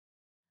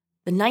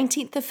The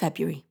 19th of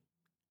February,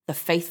 the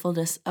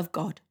faithfulness of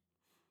God.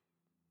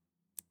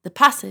 The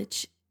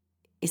passage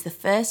is the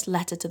first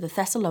letter to the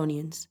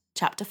Thessalonians,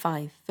 chapter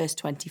 5, verse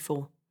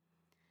 24.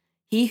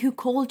 He who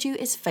called you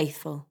is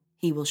faithful,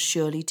 he will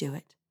surely do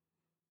it.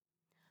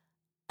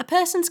 A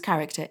person's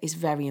character is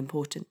very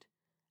important.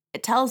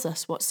 It tells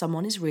us what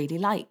someone is really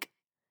like.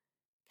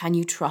 Can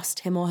you trust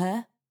him or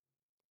her?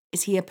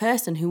 Is he a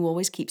person who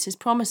always keeps his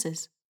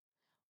promises?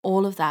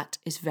 All of that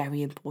is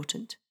very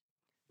important.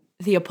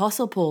 The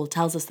Apostle Paul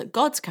tells us that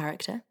God's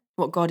character,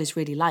 what God is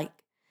really like,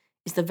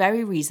 is the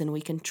very reason we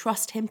can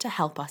trust him to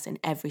help us in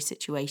every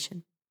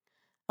situation.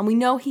 And we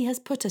know he has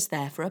put us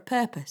there for a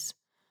purpose.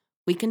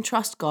 We can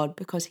trust God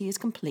because he is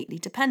completely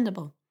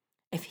dependable.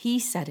 If he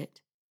said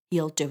it,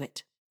 he'll do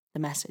it. The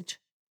message.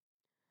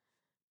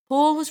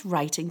 Paul was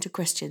writing to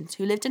Christians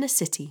who lived in a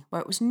city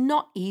where it was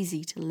not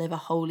easy to live a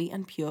holy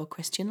and pure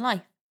Christian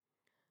life.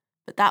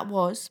 But that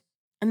was,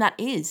 and that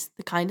is,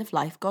 the kind of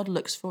life God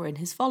looks for in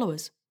his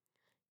followers.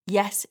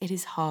 Yes, it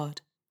is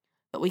hard,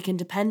 but we can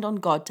depend on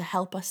God to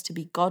help us to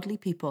be godly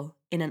people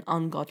in an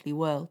ungodly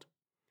world.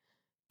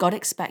 God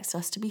expects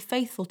us to be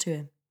faithful to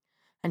him,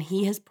 and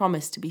he has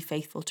promised to be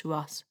faithful to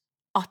us,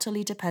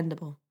 utterly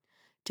dependable,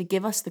 to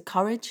give us the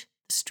courage,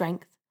 the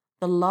strength,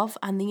 the love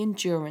and the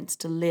endurance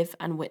to live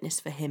and witness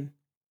for him.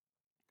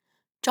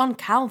 John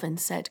Calvin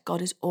said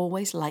God is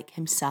always like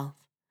himself.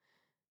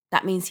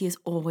 That means he is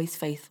always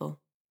faithful.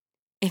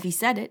 If he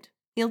said it,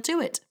 he'll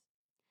do it.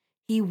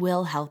 He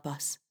will help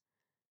us.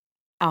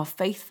 Our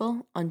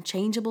faithful,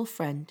 unchangeable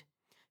friend,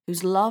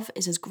 whose love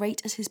is as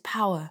great as his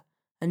power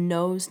and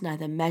knows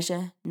neither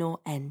measure nor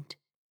end.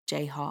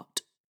 J.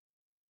 Hart.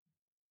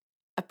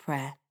 A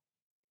prayer.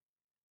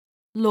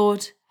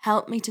 Lord,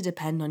 help me to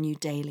depend on you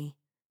daily,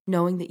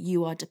 knowing that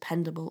you are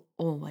dependable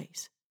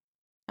always.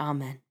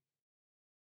 Amen.